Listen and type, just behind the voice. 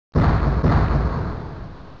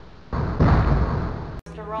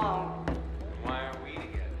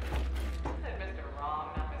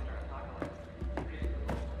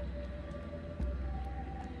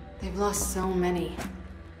They've lost so many,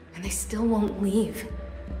 and they still won't leave.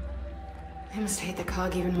 They must hate the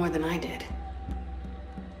Cog even more than I did.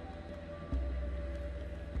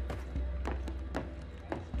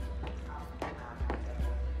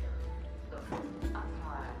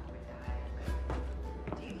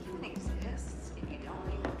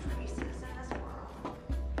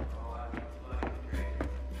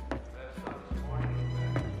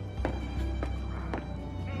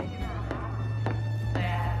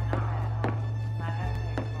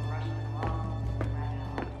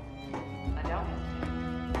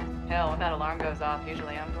 Hell, when that alarm goes off,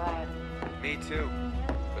 usually I'm glad. Me too.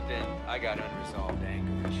 But then I got unresolved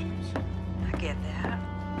anger issues. I get that.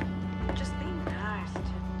 Just be nice to...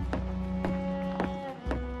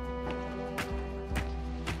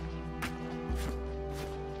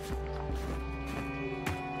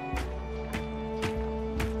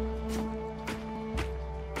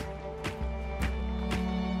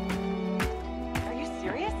 Are you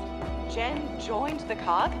serious? Jen joined the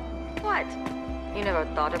Cog? What? You never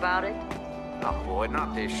thought about it? Oh boy,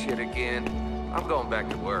 not this shit again. I'm going back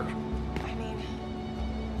to work. I mean,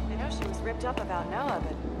 I know she was ripped up about Noah,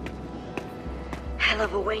 but... Hell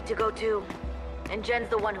of a way to go, too. And Jen's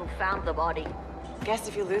the one who found the body. Guess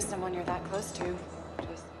if you lose someone you're that close to,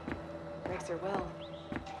 just breaks your will.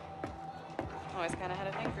 Always kind of had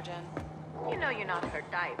a thing for Jen. You know you're not her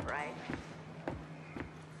type, right?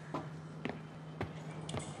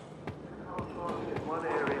 One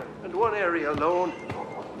area, and one area alone.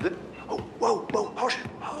 Oh, whoa, hush,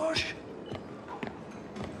 hush.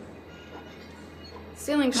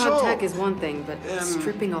 Stealing Cog So, tech is one thing, but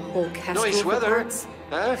stripping a whole Kestrel nice for weather, parts?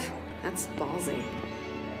 huh? That's ballsy.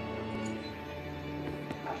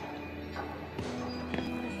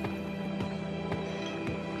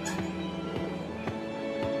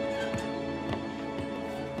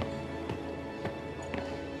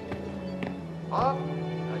 Bob?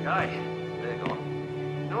 Aye. There you go.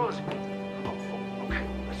 Nose. Oh, okay.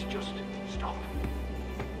 Let's just stop.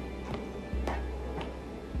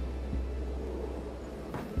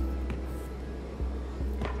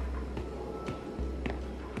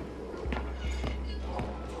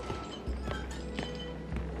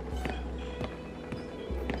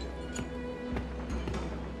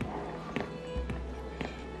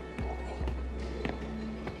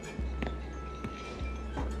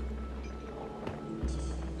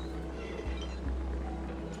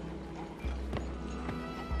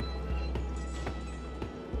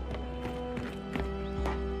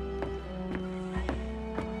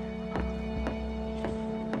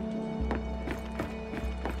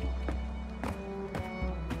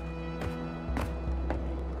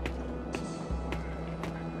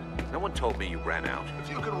 No one told me you ran out. If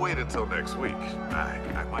you can wait until next week,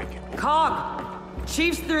 I might get... Cog!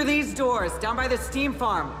 Chief's through these doors, down by the steam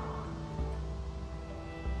farm.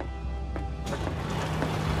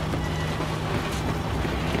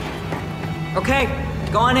 Okay,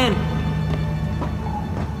 go on in.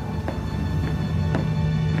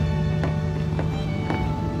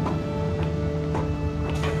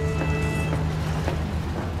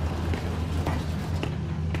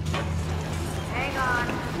 Hang on.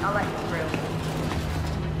 I'll let you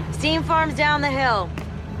through. Steam farm's down the hill.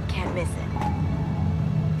 Can't miss it.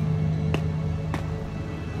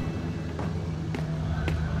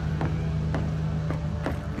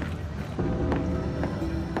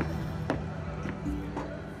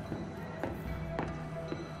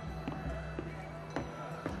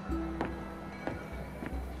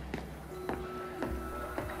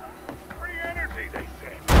 Free energy, they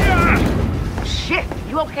said. Yeah! Shit!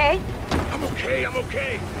 You okay? I'm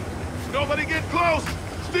okay. Nobody get close!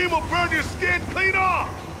 Steam will burn your skin clean off!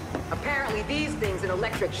 Apparently these things and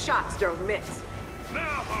electric shocks don't mix. Now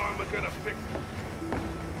how am I gonna fix it?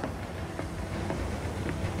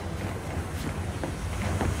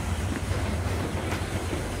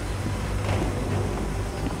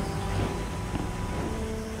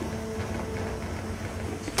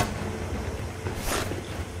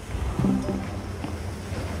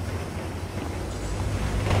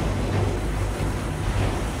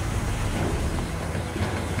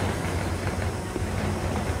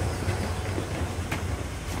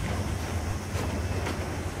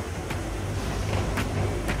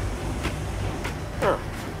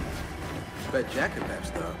 Bet Jack could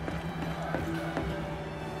match though.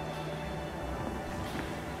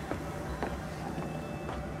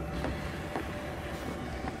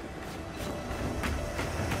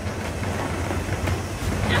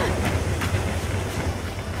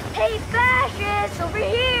 Hey, fascists! Over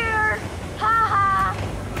here! Ha ha!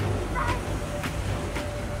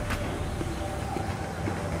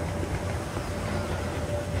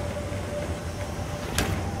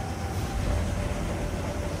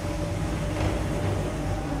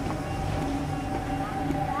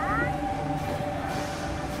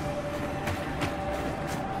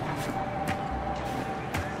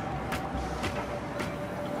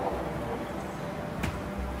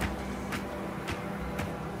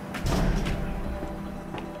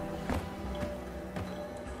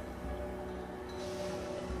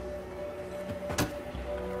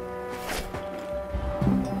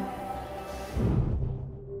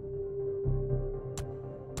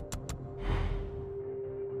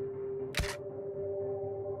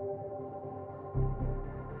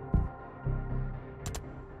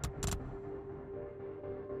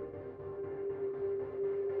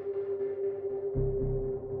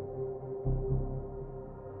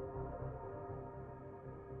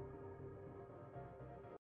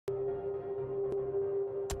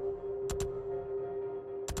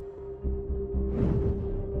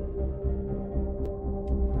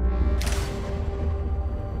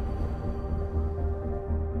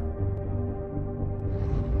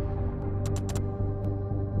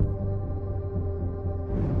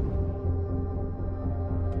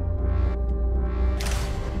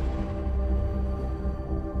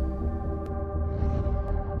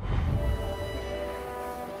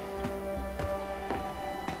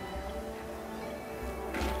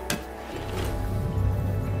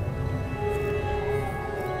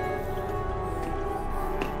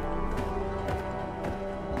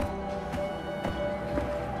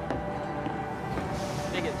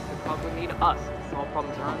 us to solve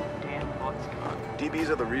problems around the damn box car. DBs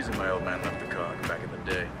are the reason my old man left the car back in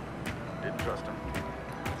the day. Didn't trust him.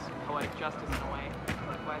 It's poetic justice in a way.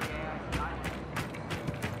 That's why the AI died.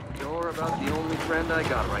 You're about the only friend I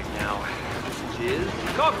got right now.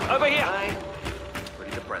 Jizz. Cop, over here! Hi.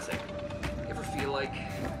 Pretty depressing. You ever feel like...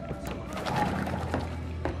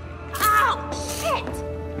 Ow! Shit!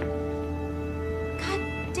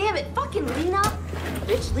 God damn it, fucking Lena!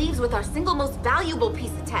 Bitch leaves with our single most valuable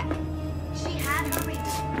piece of tech. She had her reasons.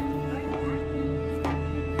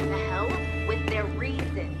 The hell with their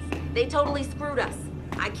reasons. They totally screwed us.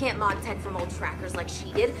 I can't mod tech from old trackers like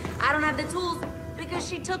she did. I don't have the tools because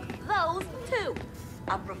she took those too.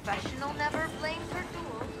 A professional never blames her tools.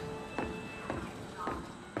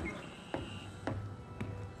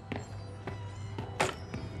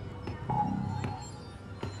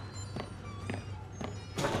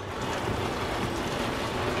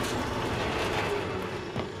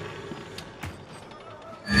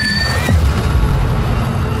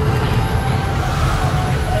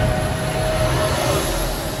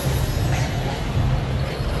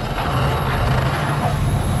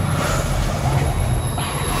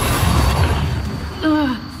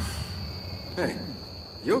 Hey,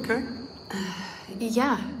 you okay?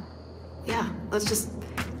 Yeah. Let's just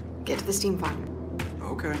get to the steam farm.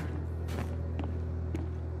 Okay.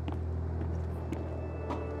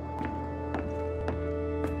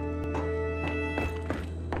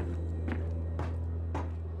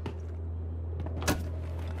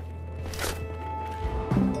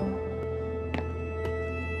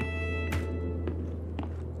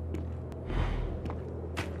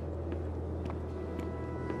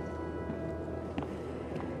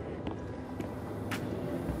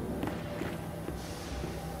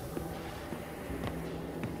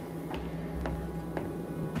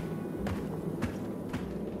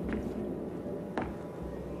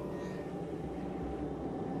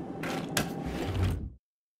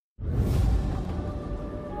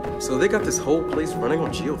 So they got this whole place running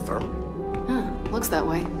on geothermal? Huh, looks that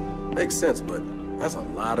way. Makes sense, but that's a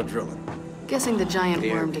lot of drilling. Guessing the giant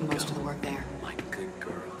There worm we did most go. of the work there. My good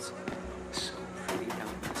girls. So pretty out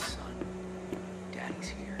in the sun. Daddy's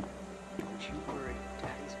here. Don't you worry.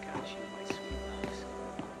 Daddy's got you, my sweet loves.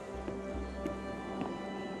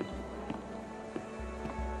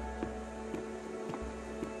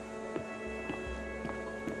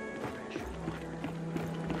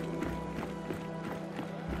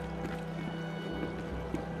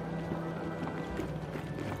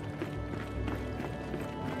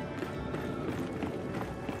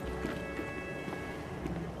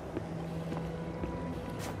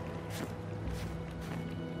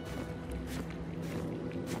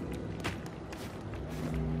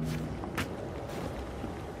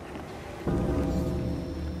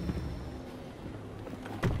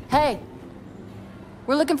 Hey!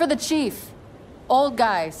 We're looking for the chief. Old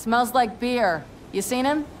guy, smells like beer. You seen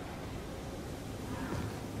him?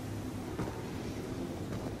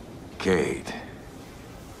 Kate.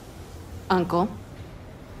 Uncle.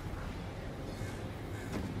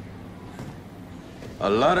 A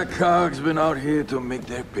lot of cogs been out here to make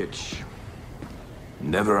their pitch.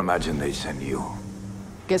 Never imagined they'd send you.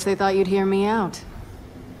 Guess they thought you'd hear me out.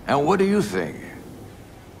 And what do you think?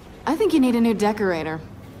 I think you need a new decorator.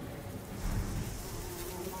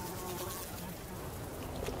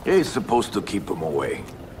 He's supposed to keep them away.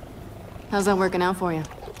 How's that working out for you?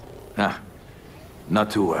 Huh. Not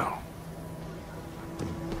too well.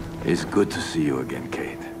 It's good to see you again,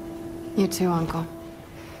 Kate. You too, Uncle.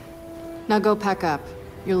 Now go pack up.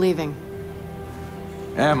 You're leaving.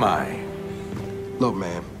 Am I? Look,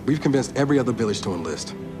 man, we've convinced every other village to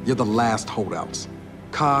enlist. You're the last holdouts.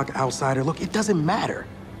 Cog, outsider, look, it doesn't matter.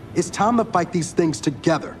 It's time to fight these things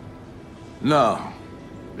together. No.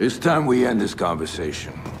 It's time we end this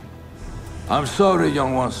conversation. I'm sorry,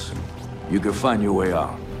 young ones. You can find your way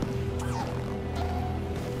out.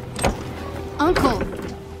 Uncle!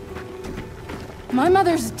 My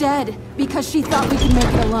mother's dead because she thought we could make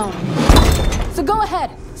it alone. So go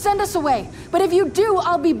ahead, send us away. But if you do,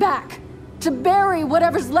 I'll be back. To bury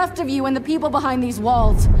whatever's left of you and the people behind these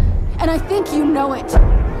walls. And I think you know it.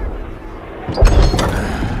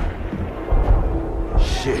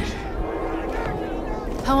 Shit.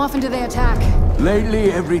 How often do they attack?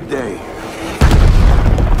 Lately, every day.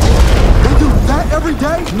 They do that every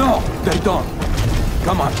day? No, they don't.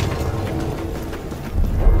 Come on.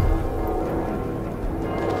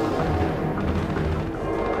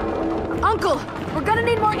 Uncle, we're gonna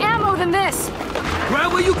need more ammo than this.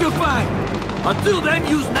 Grab what you can find. Until then,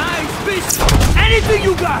 use knives, fish, anything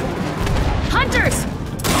you got. Hunters!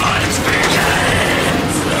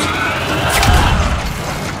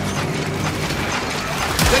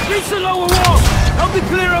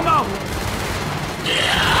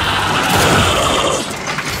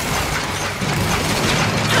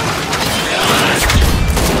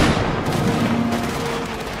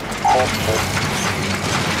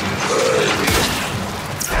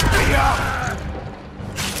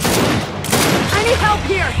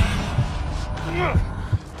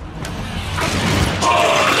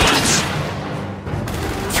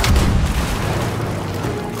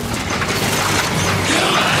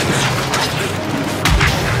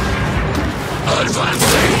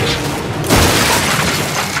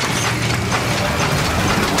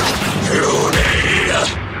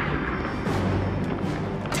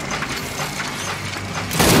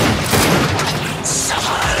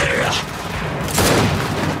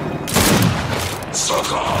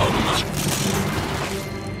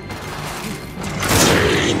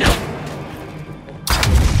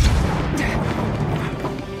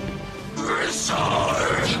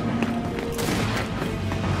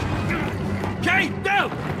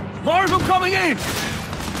 in!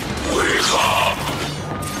 We come!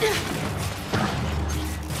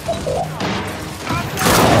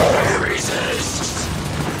 Resist!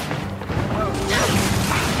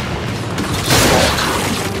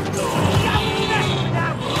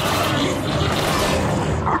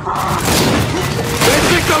 They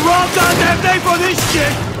picked the wrong goddamn day for this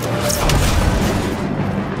shit!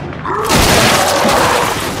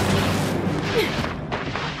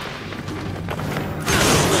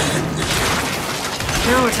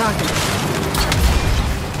 Now we're talking.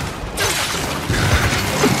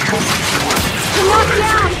 Knock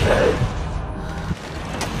down!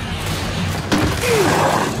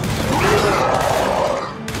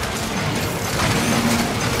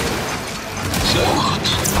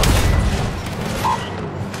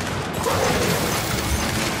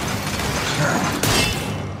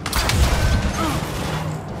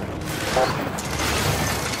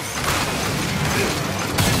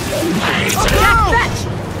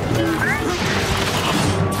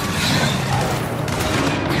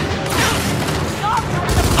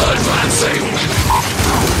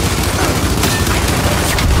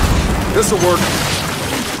 This'll work.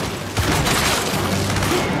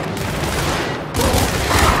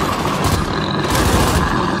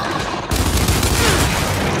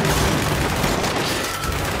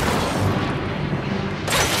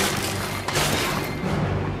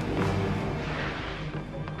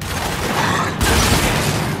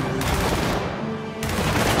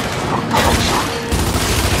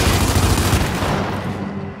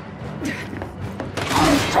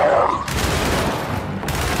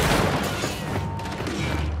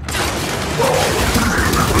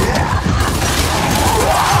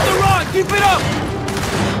 Keep it up!